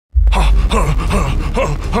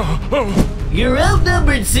You're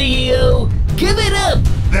outnumbered, CEO! Give it up!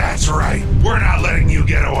 That's right. We're not letting you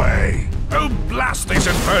get away. Oh, blast these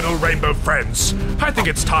infernal rainbow friends. I think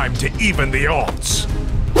it's time to even the odds.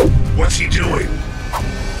 What's he doing?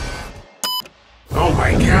 Oh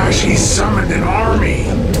my gosh, he summoned an army!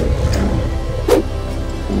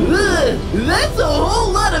 That's a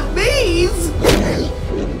whole lot of bees!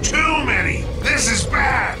 Too many! This is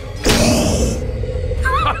bad!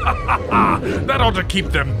 That ought to keep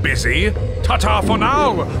them busy. Ta-ta for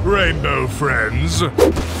now, rainbow friends.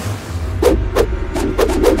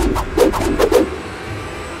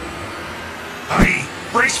 Honey,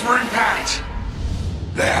 brace for impact!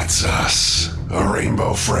 That's us. A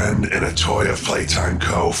rainbow friend and a toy of Playtime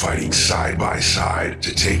Co. fighting side by side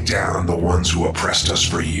to take down the ones who oppressed us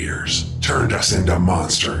for years, turned us into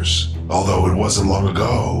monsters. Although it wasn't long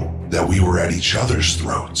ago that we were at each other's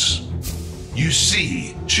throats. You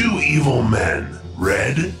see, two evil men,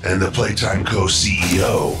 Red and the Playtime Co.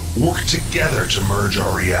 CEO, worked together to merge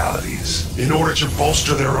our realities. In order to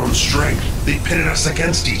bolster their own strength, they pitted us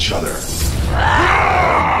against each other.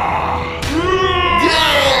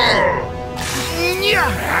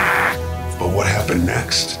 But what happened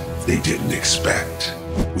next, they didn't expect.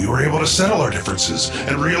 We were able to settle our differences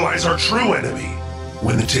and realize our true enemy.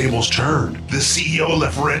 When the tables turned, the CEO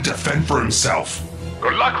left Red to fend for himself.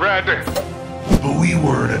 Good luck, Red. But we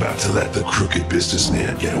weren't about to let the crooked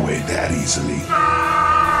businessman get away that easily.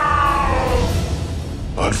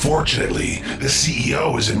 Unfortunately, the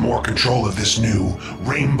CEO is in more control of this new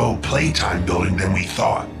Rainbow Playtime building than we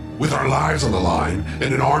thought. With our lives on the line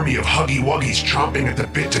and an army of huggy-wuggies chomping at the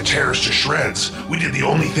bit to tear us to shreds, we did the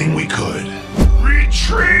only thing we could.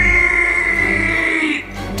 Retreat!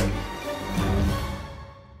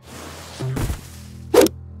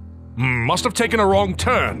 Must have taken a wrong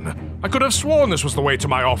turn. I could have sworn this was the way to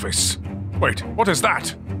my office. Wait, what is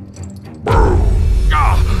that?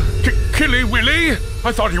 Killy Willy?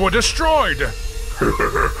 I thought you were destroyed.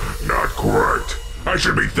 Not quite. I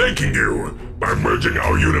should be thanking you. By merging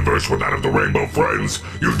our universe with that of the Rainbow Friends,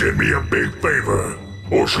 you did me a big favor.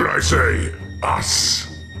 Or should I say, us.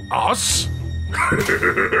 Us?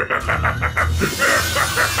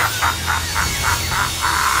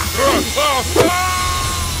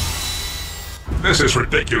 This is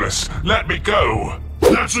ridiculous. Let me go.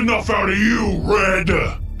 That's enough out of you, Red.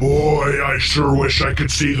 Boy, I sure wish I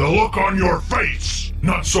could see the look on your face.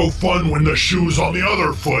 Not so fun when the shoe's on the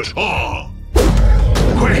other foot, huh?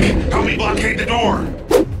 Quick, help me blockade the door.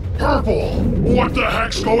 Purple, what the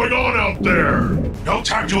heck's going on out there? No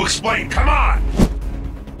time to explain, come on!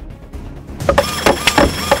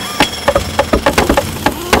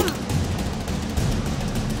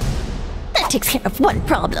 That takes care of one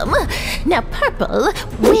problem. Now, Purple,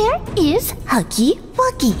 where is Huggy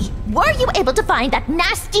Wuggy? Were you able to find that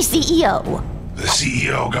nasty CEO? The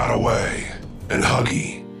CEO got away, and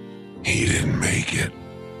Huggy, he didn't make it.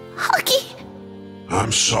 Huggy?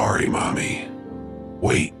 I'm sorry, Mommy.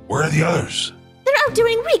 Wait, where are the others? They're out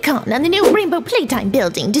doing recon on the new Rainbow Playtime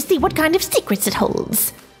building to see what kind of secrets it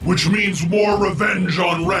holds. Which means more revenge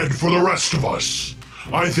on Red for the rest of us.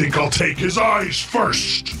 I think I'll take his eyes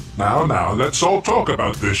first. Now, let's all talk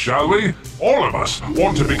about this, shall we? All of us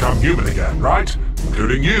want to become human again, right?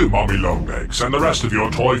 Including you, Mommy Longlegs, and the rest of your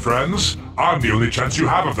toy friends. I'm the only chance you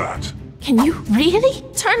have of that. Can you really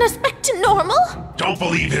turn us back to normal? Don't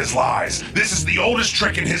believe his lies. This is the oldest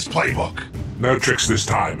trick in his playbook. No tricks this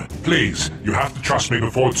time. Please, you have to trust me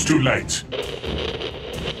before it's too late.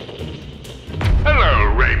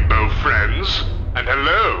 Hello, rainbow friends. And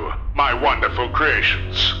hello, my wonderful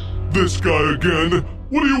creations. This guy again?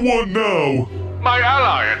 What do you want now? My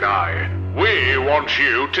ally and I, we want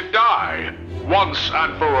you to die. Once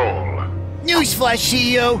and for all. Newsflash,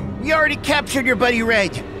 CEO! We already captured your buddy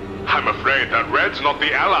Red. I'm afraid that Red's not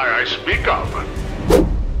the ally I speak of.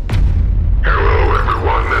 Hello,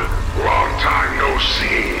 everyone. Long time no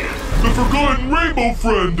see. The forgotten rainbow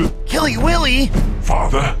friend. Killy Willy!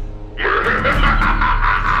 Father?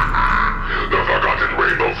 The forgotten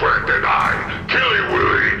rainbow friend and I, Killy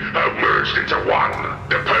Willy, have merged into one.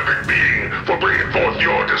 The perfect being for bringing forth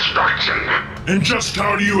your destruction. And just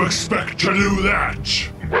how do you expect to do that?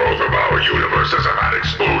 Both of our universes have had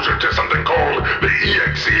exposure to something called the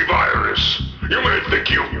EXE virus. You may think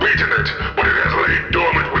you've beaten it, but it has laid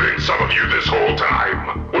dormant within some of you this whole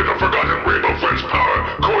time. With the forgotten Rainbow Friend's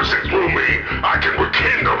power coursing through me, I can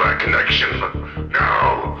rekindle that connection.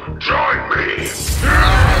 Now, join me.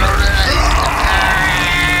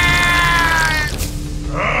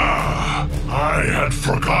 I had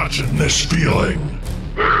forgotten this feeling.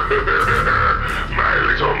 My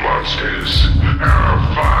little monsters, have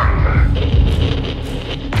fun.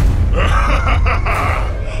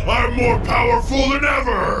 powerful than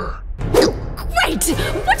ever! Great!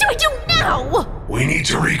 What do I do now? We need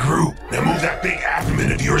to regroup. Now move that big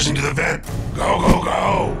abdomen of yours into the vent. Go, go,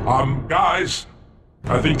 go! Guys,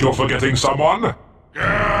 I think you're forgetting someone.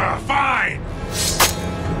 Fine!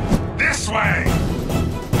 This way!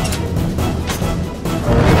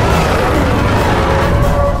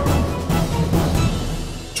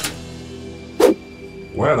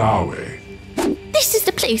 Where are we? This is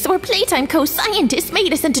the place where Playtime Co. scientists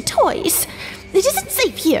made us into toys. It isn't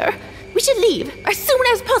safe here. We should leave as soon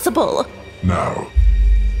as possible. No.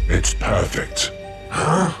 It's perfect.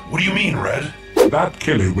 Huh? What do you mean, Red? That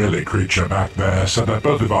Killy Willy creature back there said that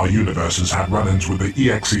both of our universes had run-ins with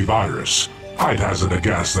the EXE virus. I'd hazard a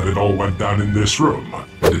guess that it all went down in this room.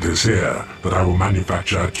 And it is here that I will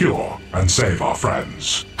manufacture a cure and save our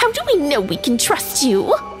friends. How do we know we can trust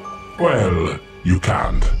you? Well, you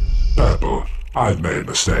can't. Purple, I've made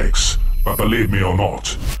mistakes. But believe me or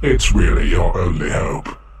not, it's really your only hope.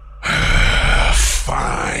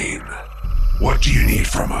 Fine. What do you need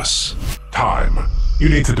from us? Time. You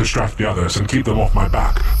need to distract the others and keep them off my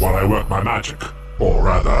back while I work my magic. Or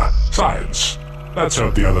rather, science. Let's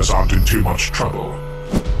hope the others aren't in too much trouble.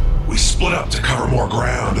 We split up to cover more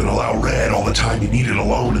ground and allow Red all the time he needed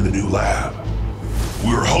alone in the new lab.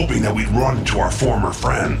 We were hoping that we'd run into our former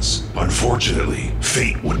friends. Unfortunately,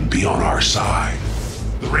 fate wouldn't be on our side.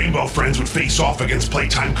 The Rainbow Friends would face off against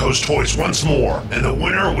Playtime Co.'s toys once more, and the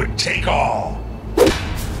winner would take all.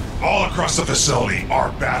 All across the facility,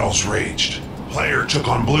 our battles raged. Player took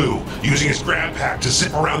on Blue, using his grab pack to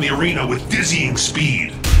zip around the arena with dizzying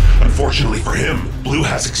speed. Unfortunately for him, Blue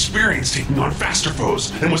has experience taking on faster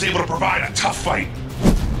foes and was able to provide a tough fight.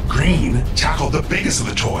 Green tackled the biggest of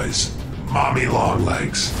the toys, Mommy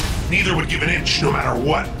Longlegs. Neither would give an inch no matter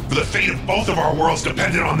what, for the fate of both of our worlds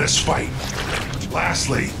depended on this fight.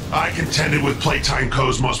 Lastly, I contended with Playtime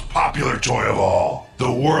Co.'s most popular toy of all,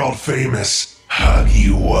 the world-famous Huggy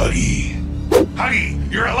Wuggy.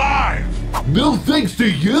 Huggy, you're alive! No thanks to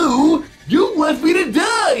you! You left me to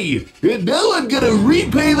die! And now I'm gonna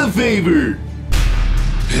repay the favor!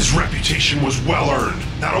 His reputation was well-earned.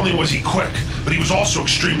 Not only was he quick, but he was also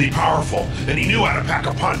extremely powerful, and he knew how to pack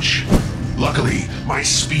a punch. Luckily, my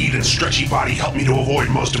speed and stretchy body helped me to avoid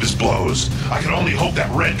most of his blows. I could only hope that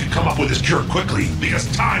Red could come up with his cure quickly,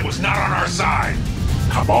 because time was not on our side.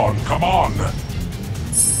 Come on, come on!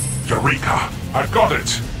 Eureka! I've got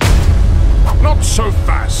it! Not so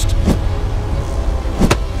fast!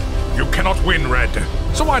 You cannot win, Red,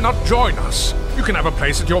 so why not join us? You can have a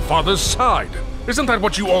place at your father's side. Isn't that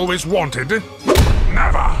what you always wanted?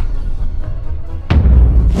 Never!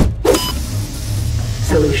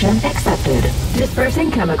 Solution accepted.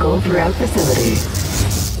 Dispersing chemical throughout facility.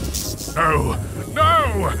 No!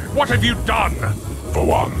 No! What have you done? For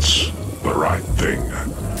once, the right thing.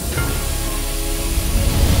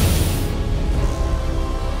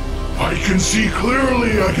 I can see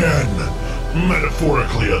clearly again.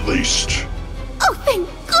 Metaphorically, at least. Oh, thank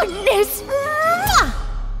goodness!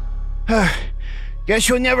 Mwah! Guess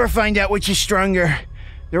we'll never find out which is stronger.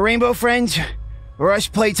 The Rainbow Friends or us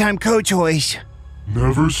Playtime Co. toys.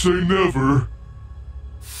 Never say never.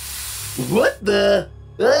 What the?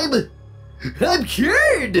 I'm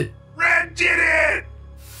cured! Red did it!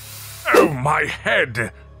 Oh, my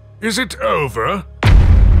head! Is it over?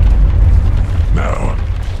 No,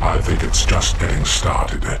 I think it's just getting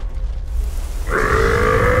started.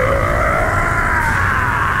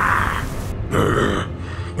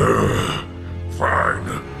 Fine,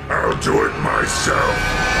 I'll do it myself.